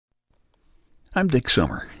I'm Dick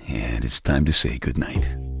Summer, and it's time to say goodnight.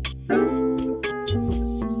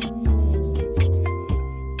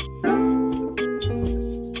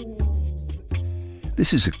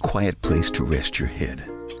 This is a quiet place to rest your head,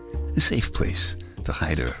 a safe place to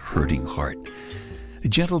hide a hurting heart, a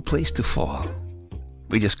gentle place to fall.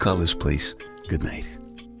 We just call this place goodnight.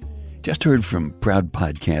 Just heard from proud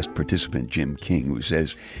podcast participant Jim King, who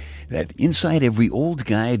says that inside every old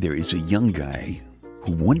guy there is a young guy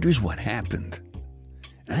who wonders what happened.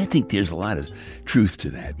 And I think there's a lot of truth to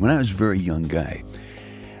that. When I was a very young guy,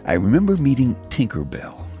 I remember meeting Tinker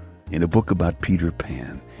Bell in a book about Peter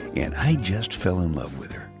Pan, and I just fell in love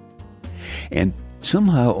with her. And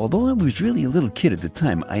somehow, although I was really a little kid at the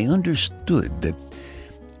time, I understood that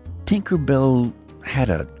Tinker Bell had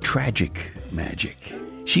a tragic magic.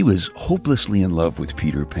 She was hopelessly in love with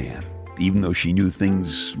Peter Pan, even though she knew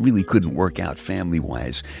things really couldn't work out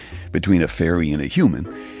family-wise between a fairy and a human.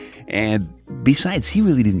 And besides, he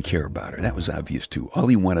really didn't care about her. That was obvious, too. All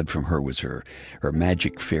he wanted from her was her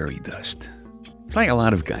magic fairy dust. Like a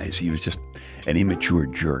lot of guys, he was just an immature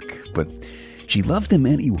jerk. But she loved him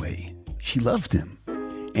anyway. She loved him.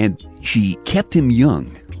 And she kept him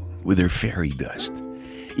young with her fairy dust.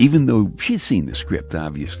 Even though she had seen the script,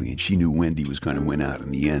 obviously, and she knew Wendy was going to win out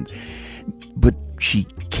in the end. But she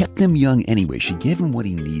kept him young anyway. She gave him what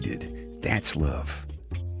he needed. That's love.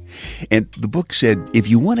 And the book said, if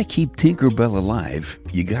you want to keep Tinker Bell alive,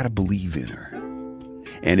 you got to believe in her.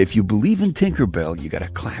 And if you believe in Tinker Bell, you got to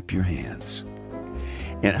clap your hands.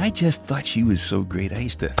 And I just thought she was so great. I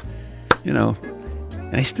used to, and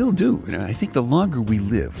I still do. I think the longer we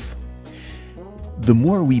live, the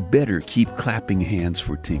more we better keep clapping hands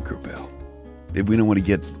for Tinker Bell if we don't want to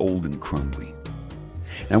get old and crumbly.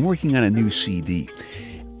 Now, I'm working on a new CD,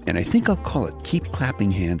 and I think I'll call it Keep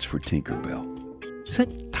Clapping Hands for Tinker Bell. Does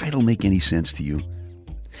that title make any sense to you?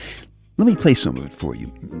 Let me play some of it for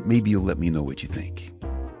you. Maybe you'll let me know what you think.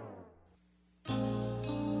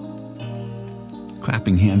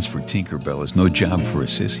 Clapping hands for Tinker Bell is no job for a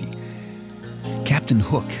sissy. Captain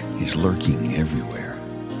Hook is lurking everywhere.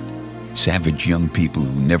 Savage young people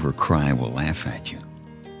who never cry will laugh at you.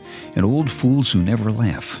 And old fools who never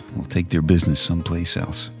laugh will take their business someplace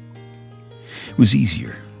else. It was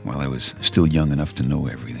easier while I was still young enough to know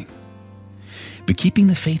everything. But keeping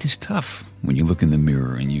the faith is tough when you look in the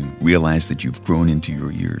mirror and you realize that you've grown into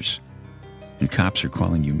your years. And cops are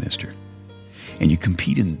calling you mister. And you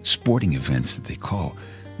compete in sporting events that they call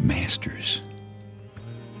masters.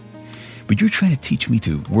 But you're trying to teach me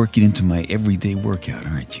to work it into my everyday workout,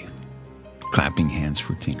 aren't you? Clapping hands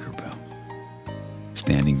for Tinker Bell.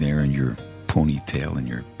 Standing there in your ponytail and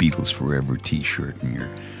your Beatles Forever t-shirt and your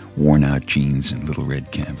worn-out jeans and little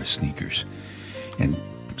red canvas sneakers. And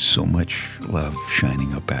so much love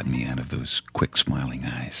shining up at me out of those quick smiling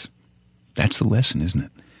eyes. That's the lesson, isn't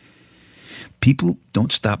it? People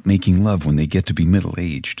don't stop making love when they get to be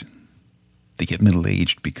middle-aged. They get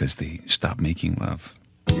middle-aged because they stop making love.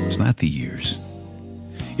 It's not the years.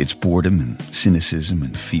 It's boredom and cynicism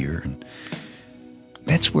and fear, and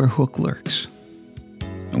that's where Hook lurks.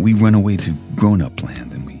 And we run away to grown-up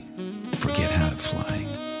land and we forget how to fly.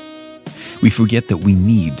 We forget that we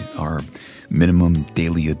need our minimum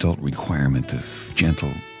daily adult requirement of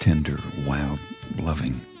gentle, tender, wild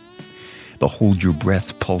loving. The hold your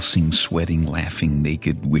breath, pulsing, sweating, laughing,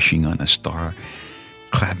 naked, wishing on a star,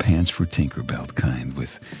 clap hands for Tinker Bell kind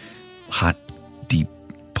with hot, deep,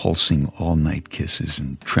 pulsing all-night kisses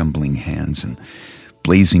and trembling hands and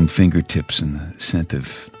blazing fingertips and the scent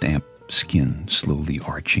of damp skin slowly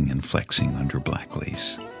arching and flexing under black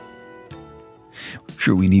lace.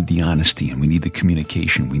 Sure, we need the honesty and we need the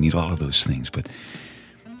communication. We need all of those things, but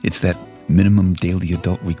it's that minimum daily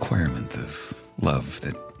adult requirement of love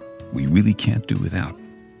that we really can't do without.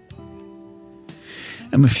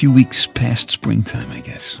 I'm a few weeks past springtime, I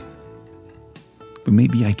guess. But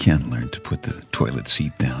maybe I can learn to put the toilet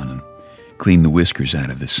seat down and clean the whiskers out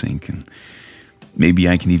of the sink, and maybe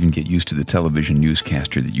I can even get used to the television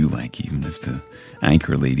newscaster that you like, even if the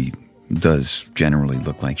anchor lady does generally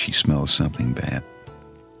look like she smells something bad.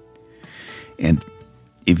 And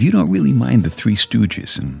if you don't really mind the Three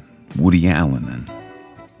Stooges and Woody Allen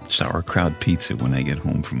and sauerkraut pizza when I get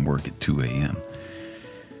home from work at 2 a.m.,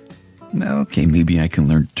 okay, maybe I can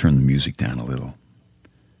learn to turn the music down a little.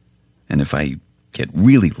 And if I get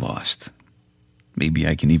really lost, maybe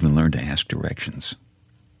I can even learn to ask directions.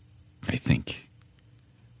 I think.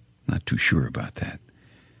 Not too sure about that.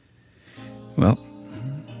 Well,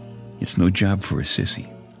 it's no job for a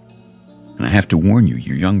sissy. And I have to warn you,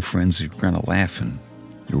 your young friends are going to laugh and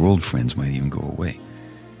your old friends might even go away.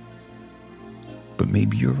 But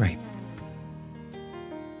maybe you're right.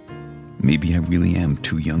 Maybe I really am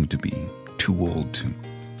too young to be too old to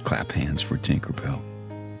clap hands for Tinkerbell.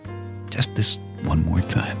 Just this one more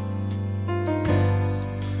time.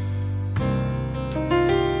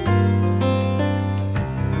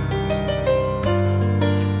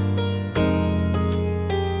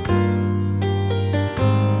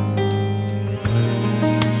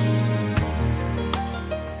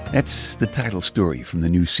 That's the title story from the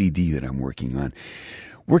new CD that I'm working on.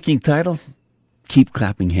 Working title, Keep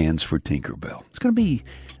Clapping Hands for Tinkerbell. It's going to be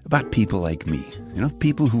about people like me,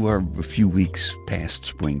 people who are a few weeks past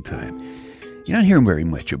springtime. You don't hear very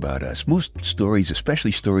much about us. Most stories,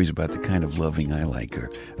 especially stories about the kind of loving I like,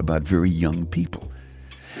 are about very young people.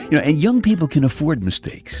 And young people can afford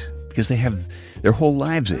mistakes because they have their whole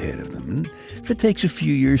lives ahead of them. And if it takes a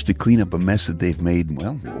few years to clean up a mess that they've made,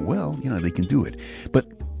 well, they can do it.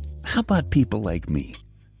 But how about people like me?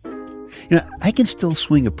 I can still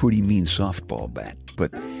swing a pretty mean softball bat,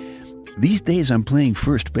 but these days I'm playing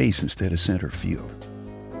first base instead of center field.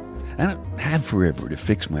 I don't have forever to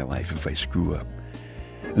fix my life if I screw up.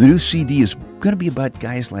 The new CD is going to be about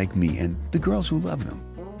guys like me and the girls who love them,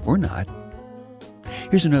 or not.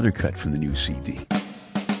 Here's another cut from the new CD.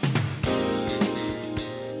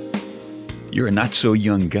 You're a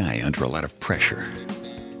not-so-young guy under a lot of pressure.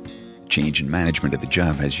 Change in management of the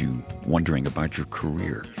job has you wondering about your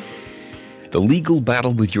career. The legal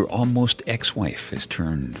battle with your almost ex-wife has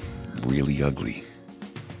turned really ugly.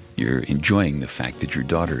 You're enjoying the fact that your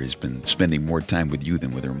daughter has been spending more time with you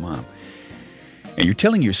than with her mom. And you're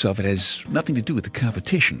telling yourself it has nothing to do with the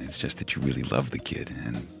competition. It's just that you really love the kid,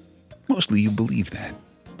 and mostly you believe that.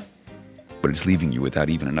 But it's leaving you without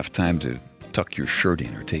even enough time to tuck your shirt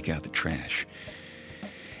in or take out the trash.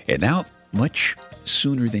 And now, much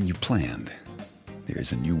sooner than you planned,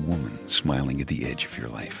 there's a new woman smiling at the edge of your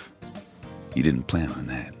life. You didn't plan on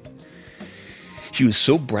that. She was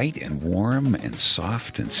so bright and warm and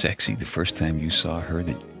soft and sexy the first time you saw her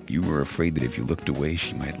that you were afraid that if you looked away,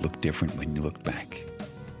 she might look different when you looked back.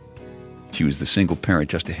 She was the single parent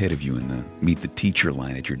just ahead of you in the meet the teacher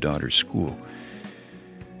line at your daughter's school.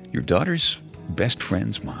 Your daughter's best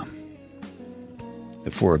friend's mom.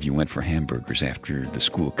 The four of you went for hamburgers after the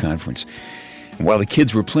school conference. And while the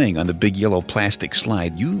kids were playing on the big yellow plastic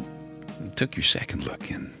slide, you took your second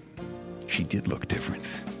look, and she did look different,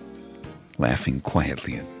 laughing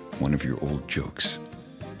quietly at one of your old jokes.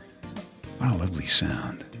 What a lovely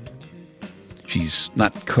sound. She's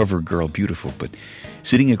not cover girl beautiful, but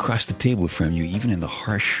sitting across the table from you, even in the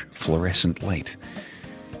harsh fluorescent light,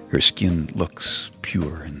 her skin looks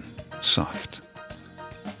pure and soft.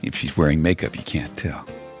 If she's wearing makeup, you can't tell.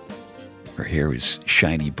 Her hair is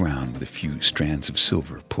shiny brown with a few strands of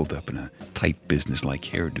silver pulled up in a tight business-like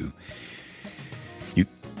hairdo. You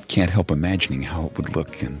can't help imagining how it would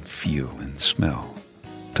look and feel and smell,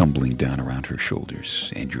 tumbling down around her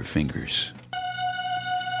shoulders and your fingers.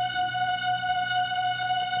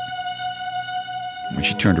 When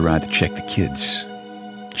she turned around to check the kids,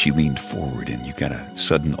 she leaned forward and you got a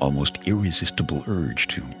sudden, almost irresistible urge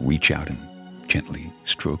to reach out and gently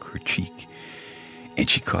stroke her cheek. And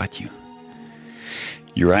she caught you.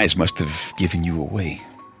 Your eyes must have given you away.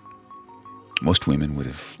 Most women would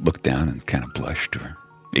have looked down and kind of blushed or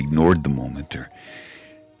ignored the moment or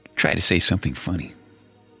tried to say something funny.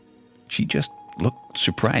 She just looked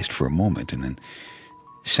surprised for a moment and then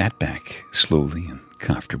sat back slowly and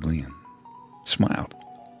comfortably and smiled.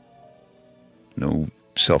 No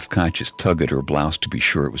self-conscious tug at her blouse to be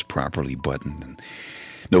sure it was properly buttoned, and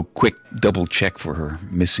no quick double check for her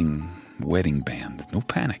missing wedding band. No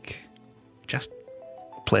panic. Just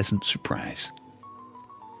pleasant surprise.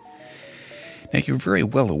 Now, you're very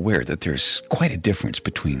well aware that there's quite a difference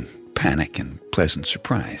between panic and pleasant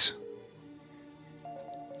surprise.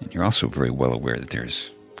 And you're also very well aware that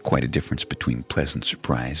there's quite a difference between pleasant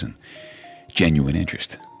surprise and genuine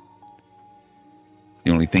interest.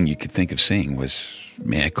 The only thing you could think of saying was,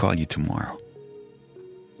 "May I call you tomorrow?"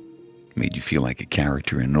 Made you feel like a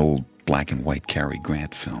character in an old black and white Cary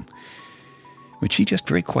Grant film. But she just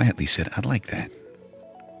very quietly said, "I'd like that."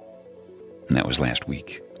 And that was last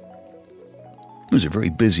week. It was a very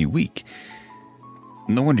busy week.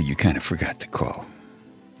 No wonder you kind of forgot to call.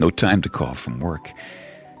 No time to call from work.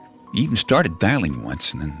 You even started dialing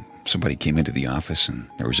once, and then somebody came into the office, and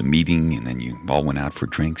there was a meeting, and then you all went out for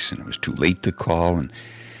drinks, and it was too late to call, and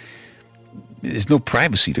there's no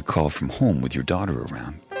privacy to call from home with your daughter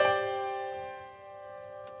around.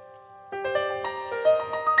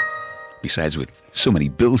 Besides, with so many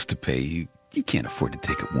bills to pay, you can't afford to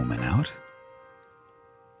take a woman out.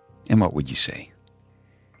 And what would you say?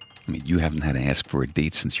 I mean, you haven't had to ask for a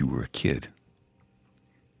date since you were a kid.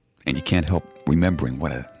 And you can't help remembering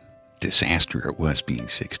what a disaster it was being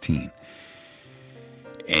 16.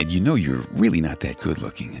 And you know you're really not that good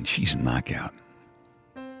looking, and she's a knockout.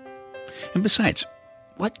 And besides,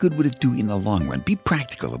 what good would it do in the long run? Be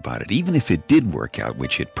practical about it. Even if it did work out,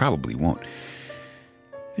 which it probably won't,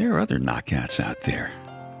 there are other knockouts out there.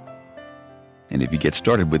 And if you get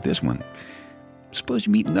started with this one, suppose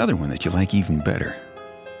you meet another one that you like even better.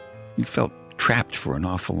 You felt trapped for an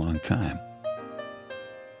awful long time.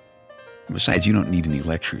 Besides, you don't need any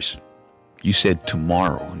lectures. You said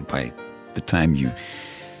tomorrow, and by the time you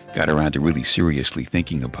got around to really seriously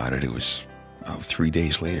thinking about it, it was 3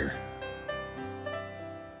 days later.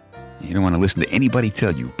 You don't want to listen to anybody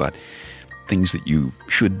tell you about things that you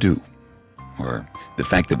should do, or the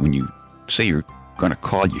fact that when you say you're going to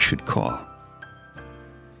call, you should call.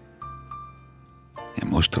 And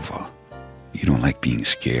most of all, you don't like being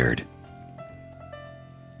scared.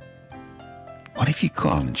 What if you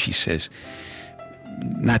call and she says,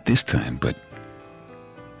 not this time, but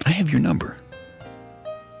I have your number.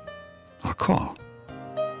 I'll call.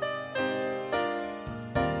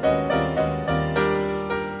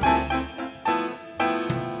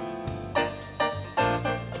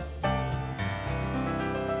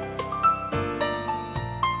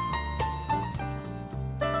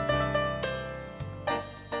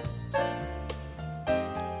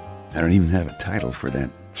 I don't even have a title for that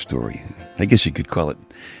story. I guess you could call it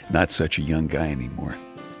Not Such a Young Guy Anymore.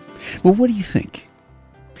 Well, what do you think?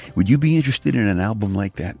 Would you be interested in an album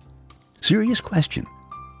like that? Serious question.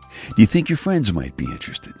 Do you think your friends might be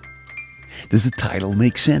interested? Does the title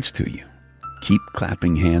make sense to you? Keep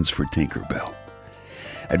Clapping Hands for Tinkerbell.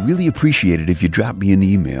 I'd really appreciate it if you drop me an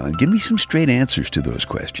email and give me some straight answers to those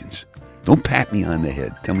questions. Don't pat me on the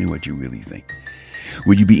head. Tell me what you really think.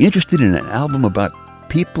 Would you be interested in an album about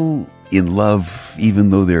people in love even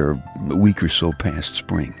though they're a week or so past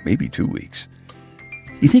spring, maybe 2 weeks?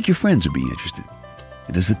 You think your friends would be interested?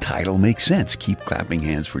 Does the title make sense? Keep Clapping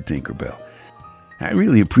Hands for Tinkerbell. I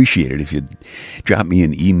really appreciate it if you'd drop me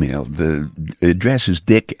an email. The address is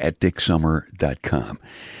dick@dicksummer.com.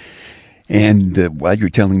 And while you're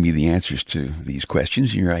telling me the answers to these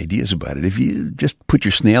questions, your ideas about it, if you just put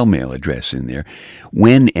your snail mail address in there,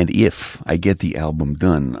 when and if I get the album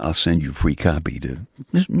done, I'll send you a free copy to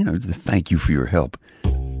thank you for your help.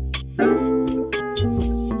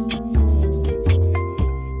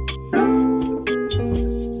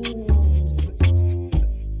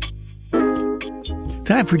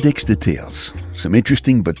 Time for Dick's Details. Some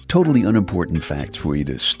interesting but totally unimportant facts for you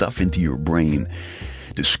to stuff into your brain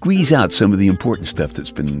to squeeze out some of the important stuff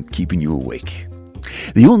that's been keeping you awake.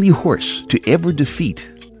 The only horse to ever defeat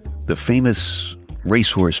the famous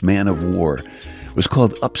racehorse Man of War was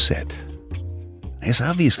called Upset. Yes,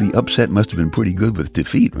 obviously Upset must have been pretty good with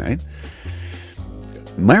defeat, right?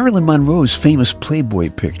 Marilyn Monroe's famous Playboy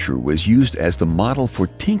picture was used as the model for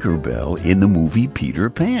Tinkerbell in the movie Peter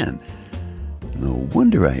Pan. No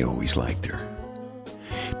wonder I always liked her.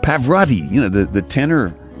 Pavarotti, the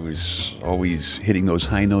tenor who's always hitting those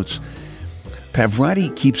high notes.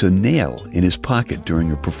 Pavarotti keeps a nail in his pocket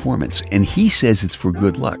during a performance, and he says it's for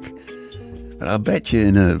good luck. But I'll bet you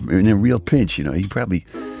in a real pinch, he probably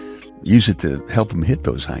use it to help him hit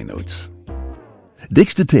those high notes.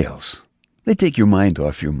 Dick's Details. They take your mind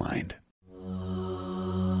off your mind.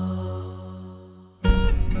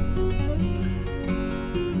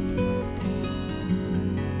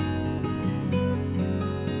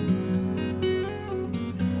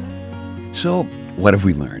 So, what have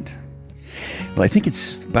we learned? Well, I think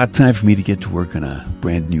it's about time for me to get to work on a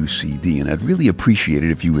brand new CD, and I'd really appreciate it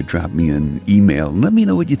if you would drop me an email and let me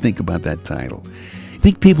know what you think about that title.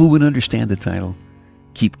 Think people would understand the title?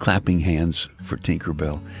 Keep Clapping Hands for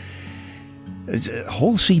Tinkerbell. It's a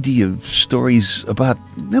whole CD of stories about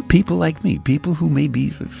people like me, people who may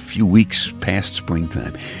be a few weeks past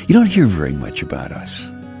springtime. You don't hear very much about us.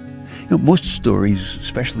 Most stories,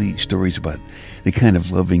 especially stories about the kind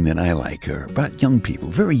of loving that I like, are about young people,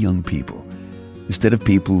 very young people, instead of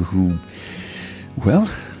people who,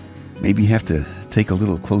 maybe have to take a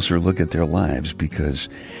little closer look at their lives because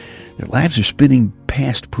their lives are spinning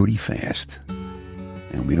past pretty fast,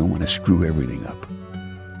 and we don't want to screw everything up.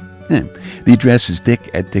 And the address is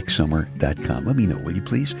dick@dicksummer.com. Let me know, will you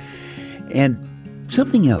please? And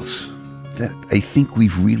something else that I think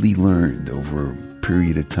we've really learned over a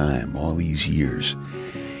period of time, all these years,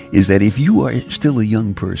 is that if you are still a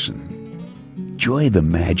young person, enjoy the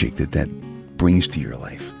magic that brings to your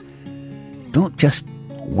life. Don't just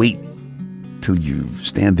wait till you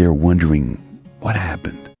stand there wondering what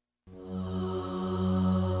happened.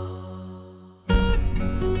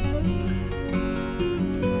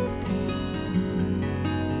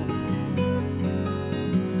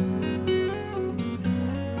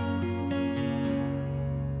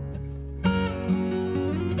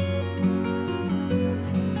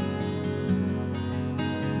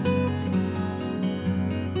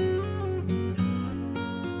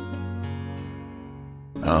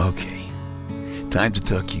 Okay, time to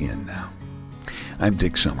tuck you in now. I'm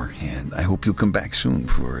Dick Summer, and I hope you'll come back soon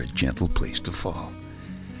for a gentle place to fall.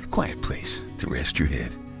 Quiet place to rest your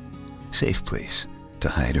head. Safe place to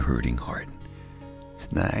hide a hurting heart.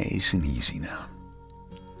 Nice and easy now.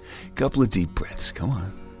 Couple of deep breaths, come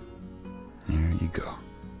on. There you go.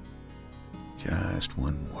 Just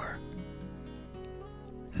one more.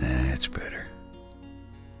 That's better.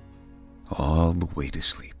 All the way to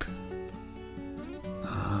sleep.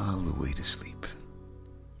 All the way to sleep.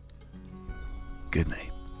 Good night.